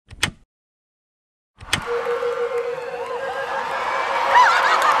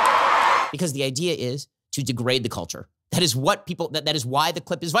because the idea is to degrade the culture. That is what people, that is why the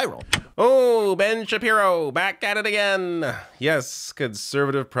clip is viral. Oh, Ben Shapiro, back at it again. Yes,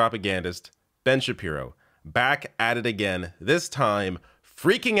 conservative propagandist Ben Shapiro, back at it again, this time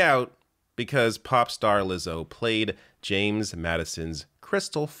freaking out because Popstar Lizzo played James Madison's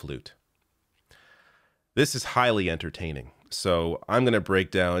crystal flute. This is highly entertaining, so I'm going to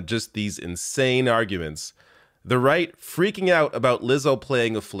break down just these insane arguments. The right freaking out about Lizzo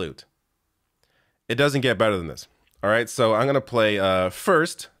playing a flute. It doesn't get better than this. All right, so I'm going to play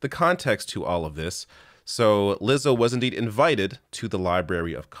first the context to all of this. So Lizzo was indeed invited to the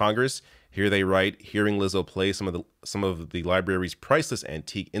Library of Congress. Here they write, hearing Lizzo play some of the library's priceless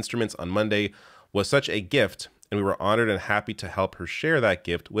antique instruments on Monday was such a gift, and we were honored and happy to help her share that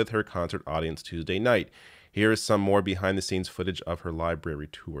gift with her concert audience Tuesday night. Here is some more behind-the-scenes footage of her library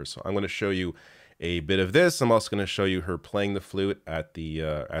tour. So I'm going to show you a bit of this. I'm also going to show you her playing the flute at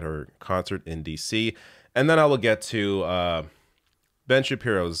her concert in D.C., and then I will get to Ben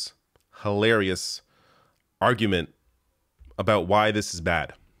Shapiro's hilarious argument about why this is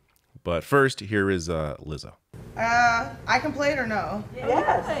bad. But first, here is Lizzo. I can play it or no?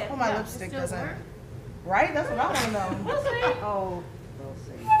 Yes. Oh, my lipstick doesn't. Right? That's what I want to know. We'll see. Oh, we'll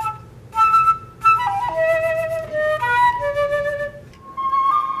see.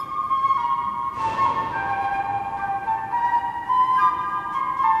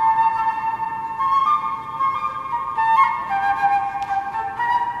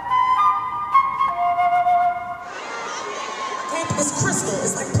 It's crystal.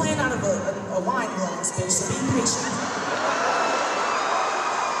 It's like playing out of a wine glass, bitch, so be patient.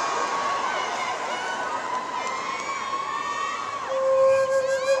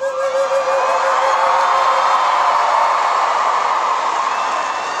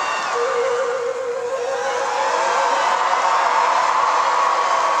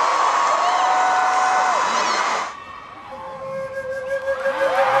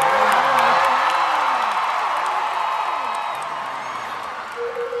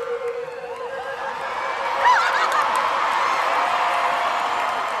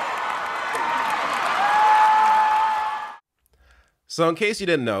 So in case you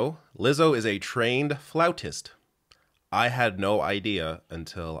didn't know, Lizzo is a trained flautist. I had no idea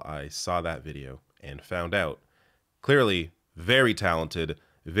until I saw that video and found out. Clearly, very talented,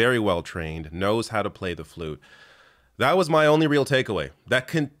 very well trained, knows how to play the flute. That was my only real takeaway. That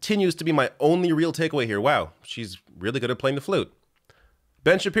continues to be my only real takeaway here. Wow, she's really good at playing the flute.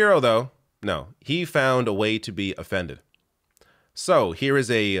 Ben Shapiro, though, no, he found a way to be offended. So here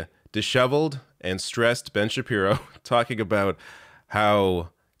is a disheveled and stressed Ben Shapiro talking about how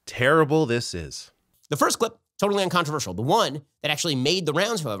terrible this is. The first clip, totally uncontroversial. The one that actually made the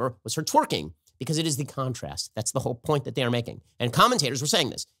rounds, however, was her twerking, because it is the contrast. That's the whole point that they are making. And commentators were saying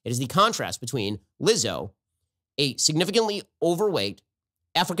this. It is the contrast between Lizzo, a significantly overweight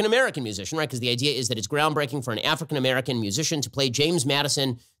African-American musician, right? Because the idea is that it's groundbreaking for an African-American musician to play James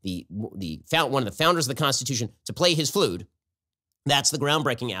Madison, one of the founders of the Constitution, to play his flute. That's the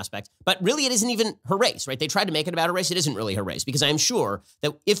groundbreaking aspect. But really, it isn't even her race, right? They tried to make it about her race. It isn't really her race, because I'm sure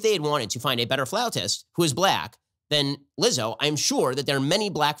that if they had wanted to find a better flautist who is black than Lizzo, I'm sure that there are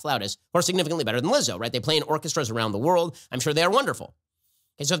many black flautists who are significantly better than Lizzo, right? They play in orchestras around the world. I'm sure they are wonderful.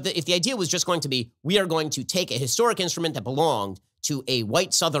 Okay, so if the idea was just going to be, we are going to take a historic instrument that belonged to a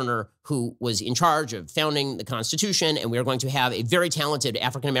white Southerner who was in charge of founding the Constitution, and we are going to have a very talented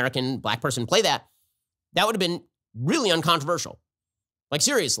African-American black person play that, that would have been really uncontroversial. Like,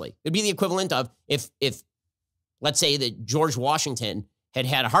 seriously, it'd be the equivalent of if let's say that George Washington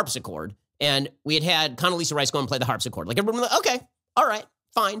had a harpsichord and we had Condoleezza Rice go and play the harpsichord. Like, everyone would be like, okay, all right,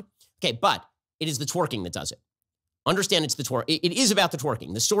 fine. Okay, but it is the twerking that does it. Understand it's the twerk. It is about the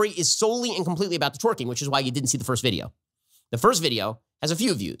twerking. The story is solely and completely about the twerking, which is why you didn't see the first video. The first video has a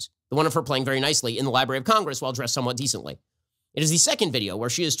few views. The one of her playing very nicely in the Library of Congress while dressed somewhat decently. It is the second video where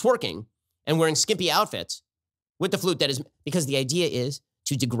she is twerking and wearing skimpy outfits with the flute, that is because the idea is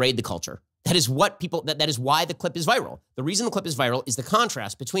to degrade the culture. That is what people, that is why the clip is viral. The reason the clip is viral is the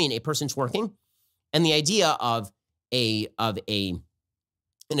contrast between a person twerking and the idea of an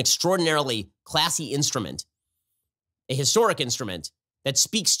extraordinarily classy instrument, a historic instrument that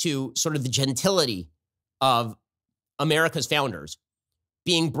speaks to sort of the gentility of America's founders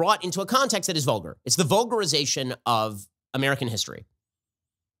being brought into a context that is vulgar. It's the vulgarization of American history.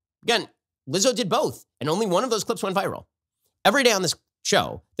 Again, Lizzo did both, and only one of those clips went viral. Every day on this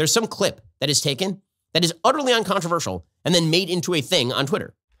show, there's some clip that is taken that is utterly uncontroversial and then made into a thing on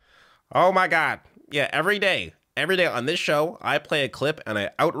Twitter. Oh my God. Yeah, every day on this show, I play a clip and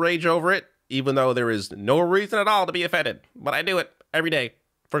I outrage over it, even though there is no reason at all to be offended. But I do it every day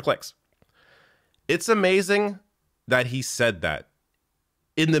for clicks. It's amazing that he said that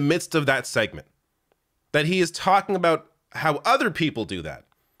in the midst of that segment, that he is talking about how other people do that.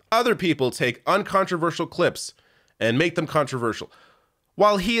 Other people take uncontroversial clips and make them controversial,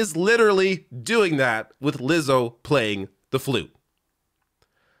 while he is literally doing that with Lizzo playing the flute.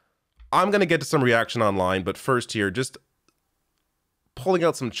 I'm going to get to some reaction online, but first here, just pulling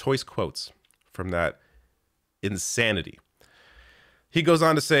out some choice quotes from that insanity. He goes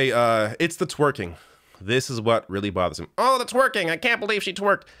on to say, it's the twerking. This is what really bothers him. Oh, the twerking. I can't believe she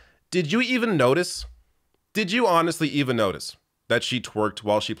twerked. Did you even notice? Did you honestly even notice that she twerked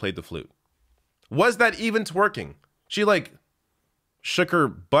while she played the flute? Was that even twerking? She like shook her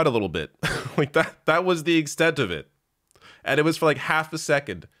butt a little bit. Like that was the extent of it. And it was for like half a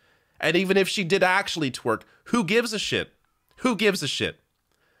second. And even if she did actually twerk, who gives a shit? Who gives a shit?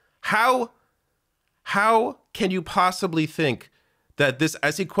 How can you possibly think that this,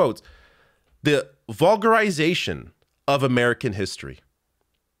 as he quotes, the vulgarization of American history?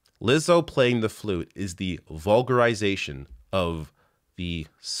 Lizzo playing the flute is the vulgarization of the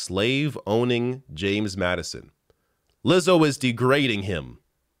slave-owning James Madison. Lizzo is degrading him.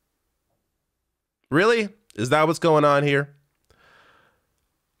 Really? Is that what's going on here?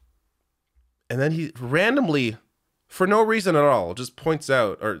 And then he randomly, for no reason at all, just points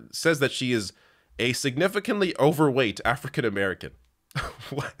out or says that she is a significantly overweight African American.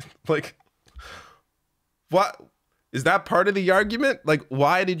 What? Like, what? Is that part of the argument? Like,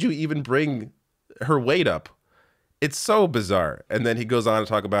 why did you even bring her weight up? It's so bizarre. And then he goes on to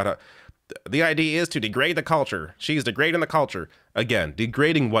talk about how the idea is to degrade the culture. She's degrading the culture. Again,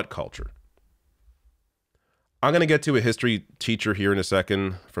 degrading what culture? I'm going to get to a history teacher here in a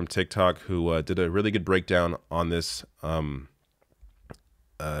second from TikTok who did a really good breakdown on this that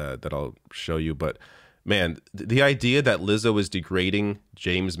I'll show you. But man, the idea that Lizzo is degrading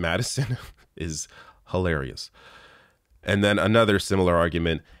James Madison is hilarious. And then another similar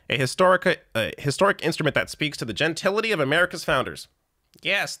argument, a historic instrument that speaks to the gentility of America's founders.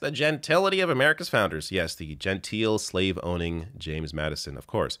 Yes, the gentility of America's founders. Yes, the genteel slave-owning James Madison, of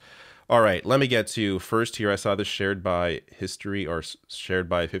course. All right, let me get to first here. I saw this shared by History or shared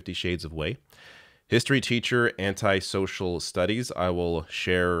by 50 Shades of Way. History teacher, anti-social studies. I will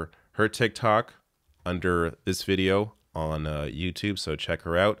share her TikTok under this video on YouTube, so check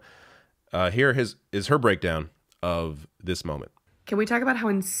her out. Here is her breakdown of this moment. Can we talk about how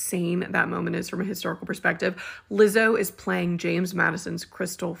insane that moment is from a historical perspective? Lizzo is playing James Madison's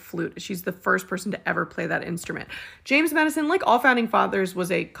crystal flute. She's the first person to ever play that instrument. James Madison, like all founding fathers, was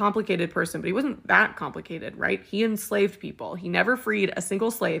a complicated person, but he wasn't that complicated, right? He enslaved people. He never freed a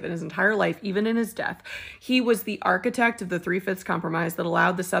single slave in his entire life, even in his death. He was the architect of the 3/5 compromise that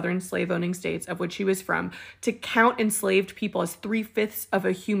allowed the southern slave-owning states, of which he was from, to count enslaved people as 3/5 of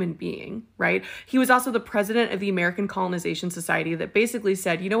a human being, right? He was also the president of the American Colonization Society that basically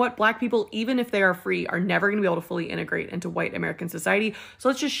said, you know what, black people, even if they are free, are never going to be able to fully integrate into white American society. So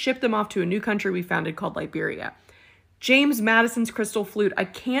let's just ship them off to a new country we founded called Liberia. James Madison's crystal flute, I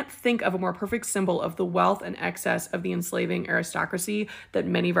can't think of a more perfect symbol of the wealth and excess of the enslaving aristocracy that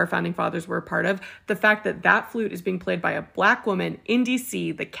many of our founding fathers were a part of. The fact that that flute is being played by a black woman in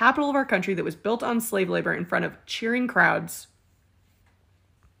DC, the capital of our country that was built on slave labor in front of cheering crowds.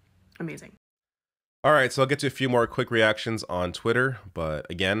 Amazing. All right, so I'll get to a few more quick reactions on Twitter, but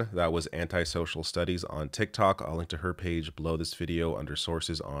again, that was Antisocial Studies on TikTok. I'll link to her page below this video under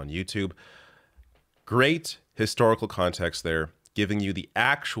sources on YouTube. Great historical context there, giving you the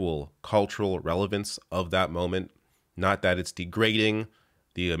actual cultural relevance of that moment, not that it's degrading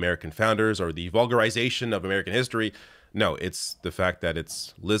the American founders or the vulgarization of American history. No, it's the fact that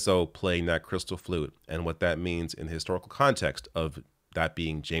it's Lizzo playing that crystal flute and what that means in the historical context of that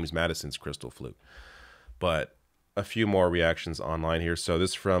being James Madison's crystal flute. But a few more reactions online here. So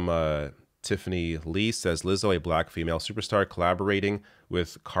this from Tiffany Lee says, Lizzo, a black female superstar, collaborating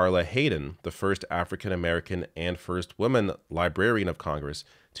with Carla Hayden, the first African-American and first woman librarian of Congress,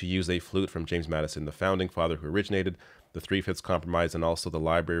 to use a flute from James Madison, the founding father who originated the 3/5 compromise and also the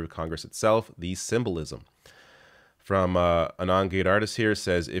Library of Congress itself, the symbolism. From a non-gay artist here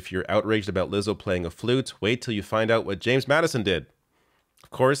says, if you're outraged about Lizzo playing a flute, wait till you find out what James Madison did. Of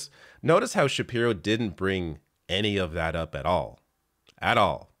course, notice how Shapiro didn't bring any of that up at all. At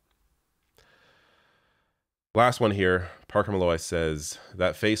all. Last one here. Parker Malloy says,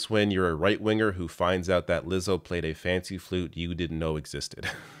 that face when you're a right-winger who finds out that Lizzo played a fancy flute you didn't know existed.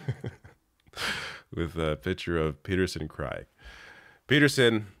 With a picture of Peterson crying.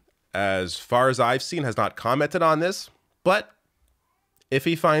 Peterson, as far as I've seen, has not commented on this, but if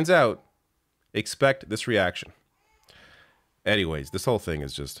he finds out, expect this reaction. Anyways, this whole thing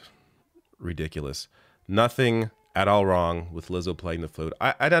is just ridiculous. Nothing at all wrong with Lizzo playing the flute.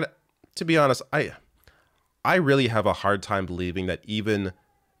 I don't, to be honest, I really have a hard time believing that even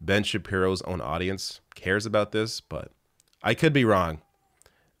Ben Shapiro's own audience cares about this, but I could be wrong.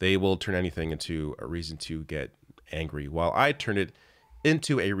 They will turn anything into a reason to get angry, while I turn it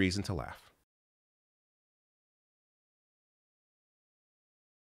into a reason to laugh.